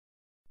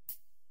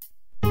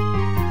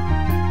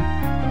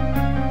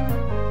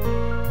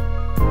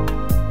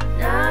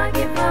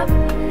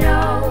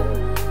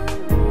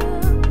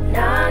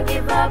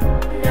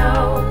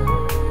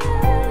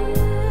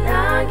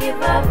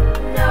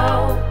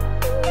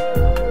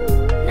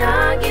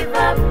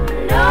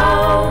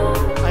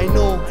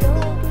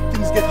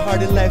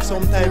in life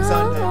sometimes,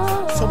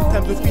 and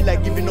sometimes we feel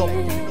like giving up.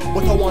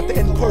 But I want to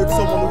encourage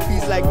someone who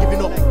feels like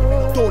giving up.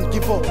 Don't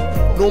give up,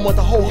 no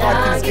matter how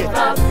hard things get.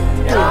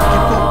 Don't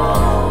give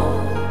up.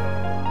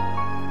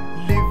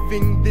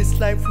 Living this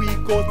life we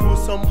go through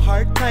some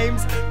hard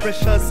times,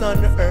 pressures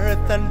on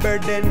earth and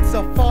burdens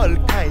of all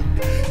kind.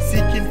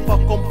 Seeking for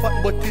comfort,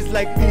 but it's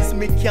like peace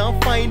me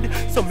can't find.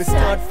 So me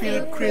start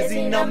feel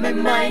crazy in my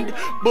mind.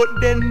 But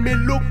then me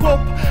look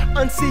up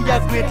and see a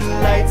great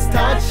light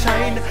start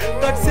shine.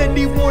 God said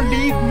he won't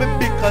leave me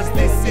because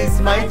this is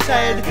my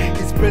child.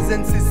 His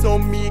presence is so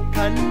meek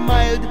and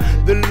mild.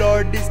 The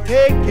Lord is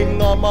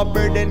taking all my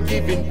burden,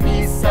 giving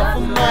peace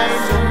of mind.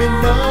 So me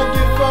not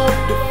give up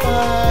the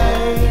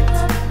fight.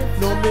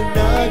 No, me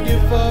not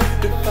give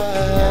up the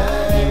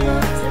fight.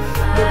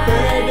 The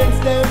burdens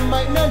them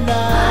might not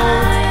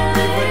lie.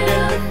 Even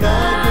then me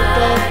not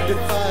give up the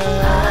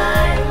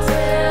fight.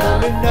 No,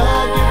 me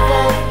not give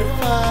up the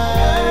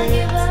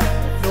fight.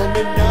 No,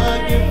 me not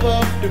give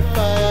up the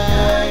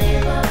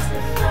fight.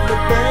 The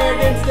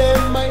burdens them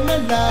might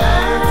not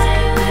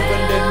lie.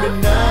 Even then me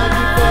not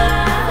give up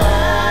the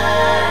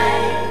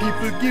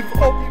fight. People give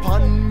up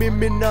on me,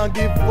 me not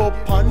give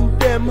up on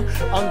them.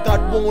 And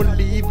God won't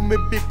leave me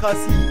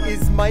because he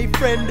is my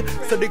friend.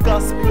 So the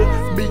gospel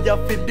me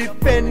have to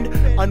defend.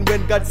 And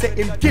when God say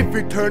him give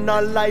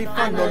eternal life,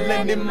 and not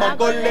lend him a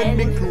go lend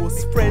me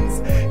close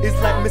friends. It's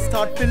like me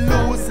start to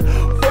lose,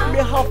 but me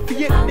have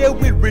faith they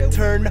will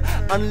return.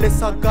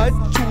 Unless I God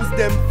choose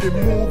them to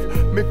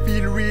move, me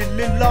feel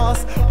really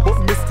lost. But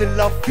me still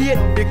have faith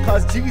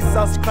because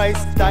Jesus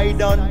Christ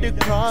died on the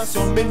cross.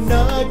 So me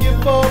not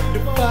give up the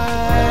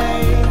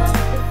fight.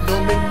 No,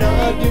 me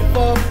not give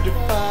up the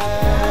fight.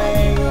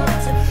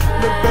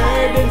 The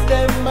burdens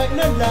them might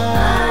not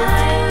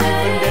lie.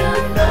 Even then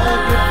me not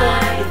give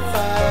up the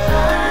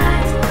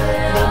fight.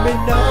 No, me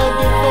not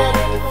give up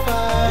the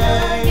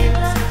fight.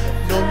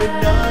 No, me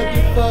not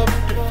give up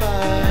the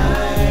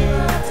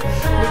fight.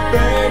 The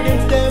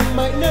burdens them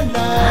might not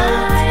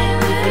lie.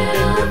 Even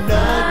then me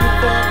not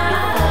give up the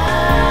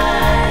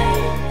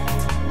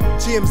fight.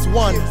 James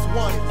 1.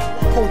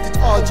 Count it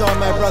all joy,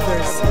 my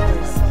brothers,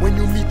 when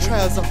you meet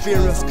trials of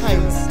various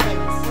kinds.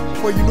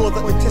 For you know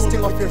that the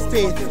testing of your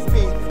faith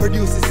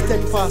produces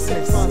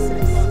steadfastness.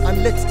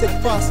 And let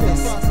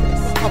steadfastness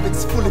have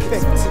its full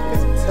effect,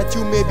 that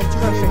you may be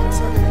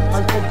perfect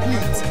and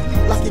complete,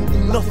 lacking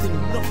in nothing.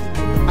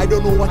 I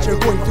don't know what you're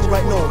going through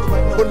right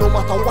now, but no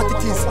matter what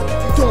it is,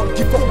 don't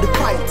give